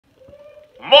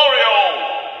Mario,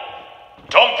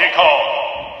 Donkey Kong,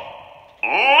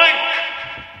 Link,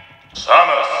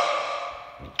 Samus,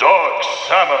 Doug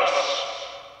Samus,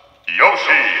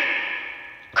 Yoshi,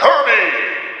 Kirby,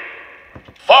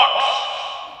 Fox,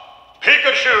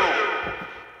 Pikachu,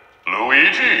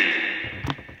 Luigi,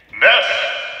 Ness,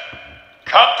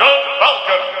 Captain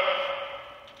Falcon,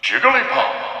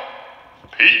 Jigglypuff,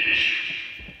 Peach,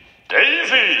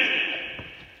 Daisy,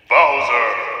 Bowser,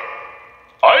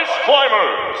 Ice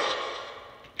Climbers,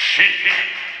 Sheik,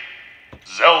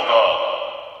 Zelda,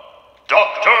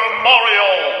 Dr.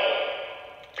 Mario,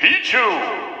 Pichu,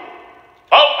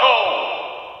 Falco,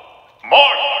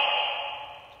 Mark,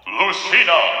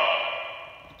 Lucina,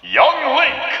 Young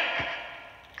Link,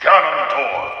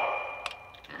 Ganondorf,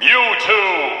 Mewtwo,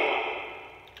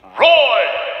 Roy,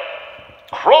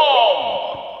 Chrom,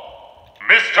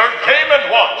 Mr. Game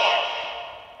 & Watch,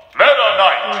 Meta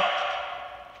Knight,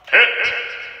 Pit,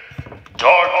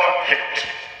 Dark Pit,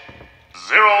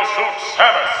 Zero Suit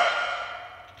Samus,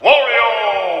 Wario,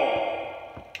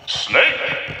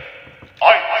 Snake,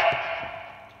 Ike,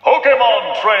 Pokemon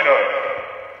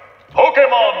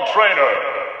Trainer,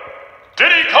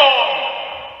 Diddy Kong,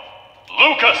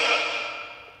 Lucas,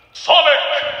 Sonic,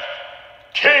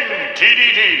 King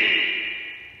DDD,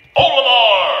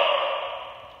 Olimar,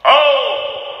 Al,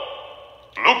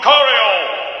 Lucario,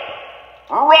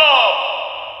 Rob,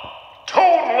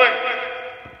 Toon Link,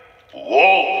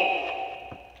 Wolf,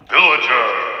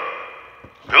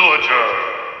 Villager,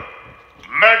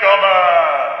 Mega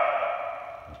Man,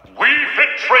 Wii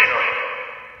Fit Trainer,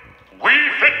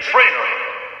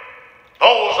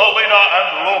 Rosalina and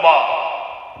Luma,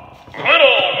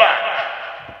 Little Mac,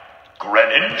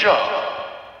 Greninja,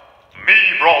 Mii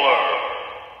Brawler,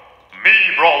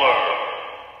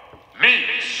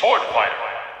 Mii Sword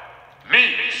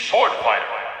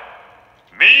Fighter,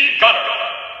 Mii Gunner,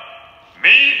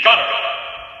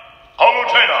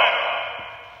 Palutena,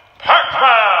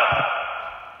 Pac-Man,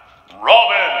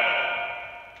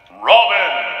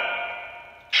 Robin,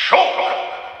 Shulk,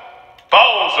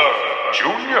 Bowser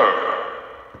Jr.,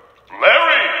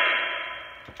 Larry,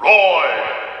 Roy,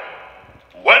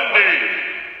 Wendy,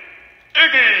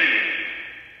 Iggy,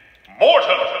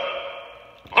 Morton,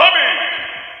 Lemmy,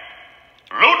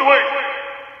 Ludwig,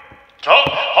 Duck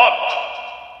Hunt,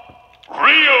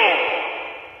 Ryu,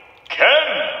 Ken,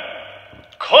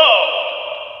 Cloud,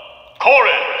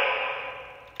 Corin,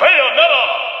 Bayonetta,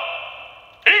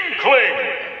 Inkling,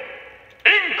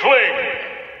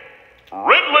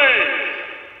 Ridley,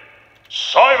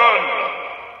 Simon,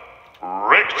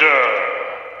 Richter,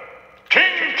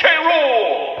 King K.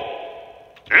 Rool,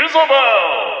 Isabel,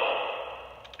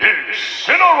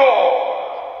 Incineroar,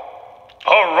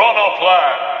 Piranha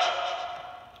Plant,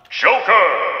 Joker,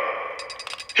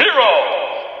 Hero,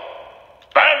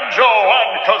 Banjo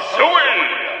and Kazooie,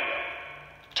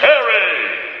 Terry,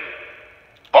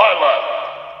 Violet,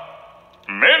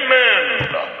 Min,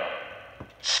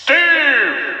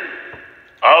 Steve,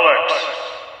 Alex,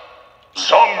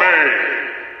 Zombie,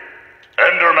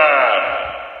 Enderman,